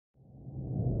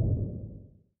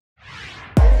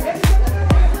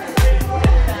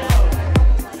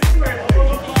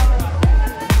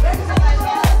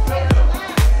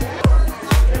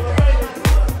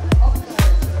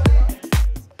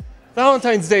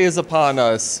Valentine's Day is upon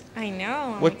us. I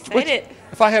know, I'm excited.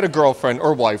 If I had a girlfriend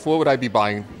or wife, what would I be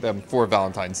buying them for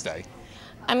Valentine's Day?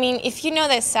 I mean, if you know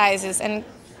their sizes, and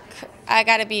I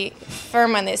gotta be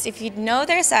firm on this, if you know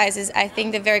their sizes, I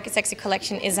think the Very Sexy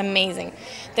collection is amazing.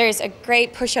 There's a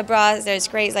great push-up bras, there's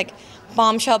great like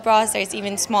bombshell bras, there's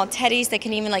even small teddies they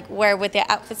can even like wear with their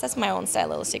outfits. That's my own style,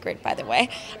 little secret, by the way.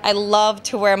 I love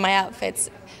to wear my outfits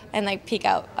and like peek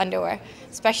out underwear.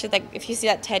 Especially like if you see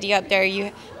that teddy up there,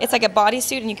 it's like a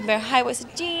bodysuit and you can wear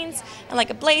high-waisted jeans and like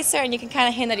a blazer and you can kind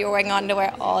of hint that you're wearing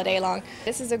underwear all day long.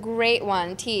 This is a great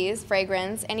one. Tease,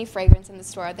 fragrance, any fragrance in the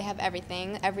store. They have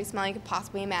everything, every smell you could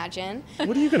possibly imagine.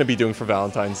 What are you going to be doing for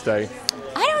Valentine's Day?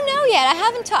 I don't know yet.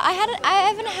 I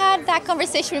haven't had that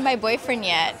conversation with my boyfriend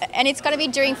yet, and it's gonna be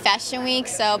during Fashion Week.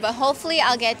 But hopefully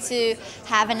I'll get to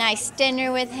have a nice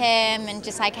dinner with him and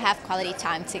just like have quality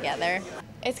time together.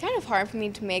 It's kind of hard for me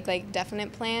to make like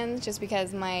definite plans just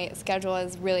because my schedule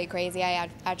is really crazy. I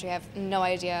actually have no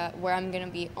idea where I'm going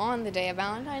to be on the day of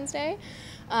Valentine's Day.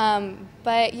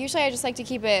 But usually I just like to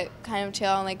keep it kind of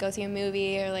chill and like go see a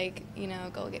movie or like, you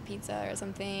know, go get pizza or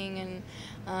something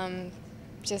and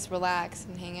just relax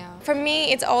and hang out. For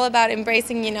me, it's all about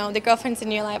embracing, you know, the girlfriends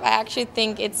in your life. I actually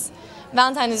think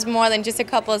Valentine's is more than just a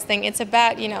couples thing. It's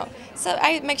about, you know, so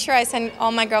I make sure I send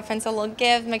all my girlfriends a little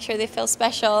gift, make sure they feel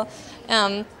special.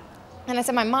 And I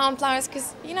send my mom flowers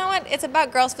because, you know what, it's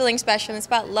about girls feeling special. It's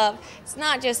about love. It's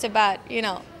not just about, you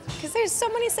know, because there's so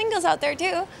many singles out there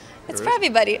too. It's for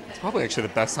everybody. It's probably actually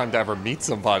the best time to ever meet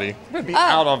somebody. I'm going to be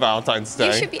out on Valentine's Day.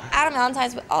 You should be out on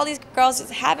Valentine's with all these girls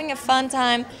just having a fun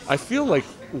time. I feel like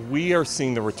we are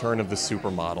seeing the return of the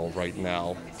supermodel right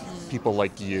now. People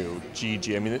like you,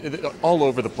 Gigi, I mean, all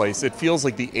over the place. It feels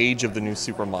like the age of the new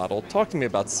supermodel. Talk to me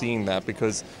about seeing that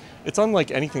because it's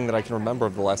unlike anything that I can remember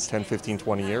of the last 10, 15,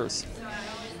 20 years.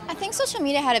 I think social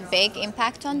media had a big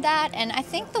impact on that, and I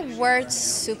think the word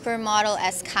supermodel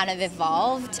has kind of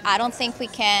evolved. I don't think we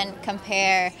can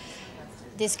compare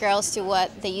these girls to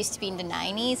what they used to be in the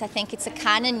 90s. I think it's a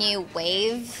kind of new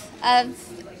wave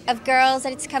of girls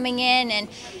that it's coming in, and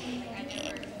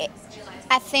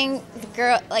I think the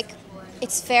girl, like,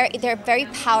 they're very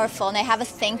powerful and they have a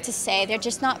thing to say. They're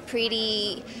just not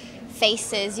pretty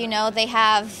faces, you know. They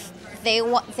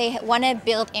want to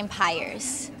build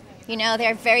empires. You know,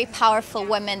 they're very powerful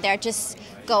women. They're just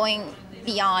going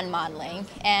beyond modeling,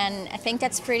 and I think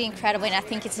that's pretty incredible. And I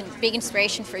think it's a big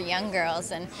inspiration for young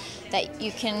girls, and that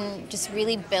you can just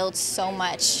really build so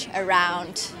much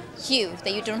around you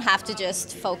that you don't have to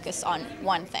just focus on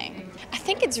one thing. I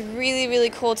think it's really,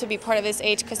 really cool to be part of this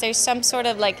age because there's some sort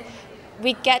of like,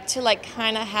 we get to like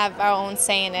kind of have our own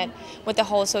say in it with the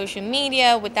whole social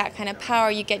media, with that kind of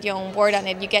power. You get your own word on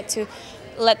it. You get to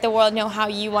let the world know how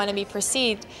you want to be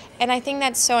perceived. And I think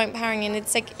that's so empowering, and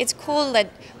it's like, it's cool that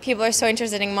people are so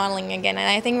interested in modeling again, and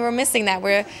I think we're missing that.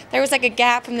 There was like a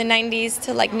gap from the 90s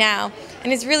to like now,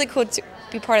 and it's really cool to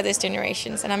be part of this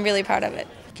generation, and I'm really proud of it.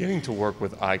 Getting to work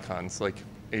with icons like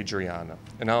Adriana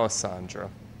and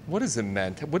Alessandra, what has it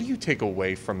meant? What do you take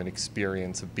away from an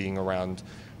experience of being around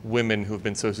women who have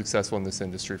been so successful in this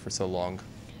industry for so long?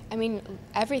 I mean,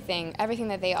 everything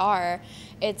that they are,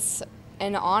 it's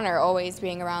an honor always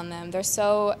being around them. They're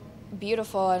so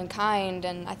beautiful and kind,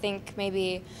 and I think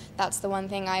maybe that's the one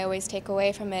thing I always take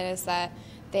away from it is that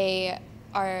they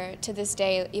are, to this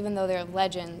day, even though they're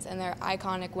legends and they're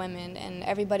iconic women and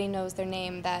everybody knows their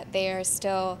name, that they are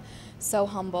still so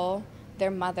humble.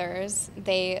 They're mothers.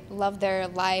 They love their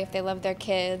life. They love their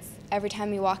kids. Every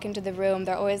time you walk into the room,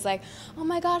 they're always like, "Oh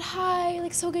my God, hi,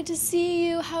 like so good to see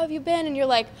you. How have you been?" And you're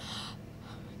like,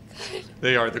 "Good."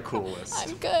 They are the coolest.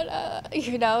 I'm good,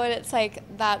 you know, and it's like,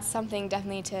 that's something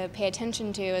definitely to pay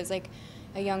attention to as like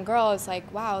a young girl. It's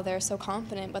like, wow, they're so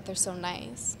confident, but they're so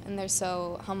nice, and they're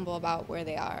so humble about where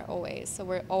they are always. So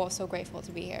we're all so grateful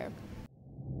to be here.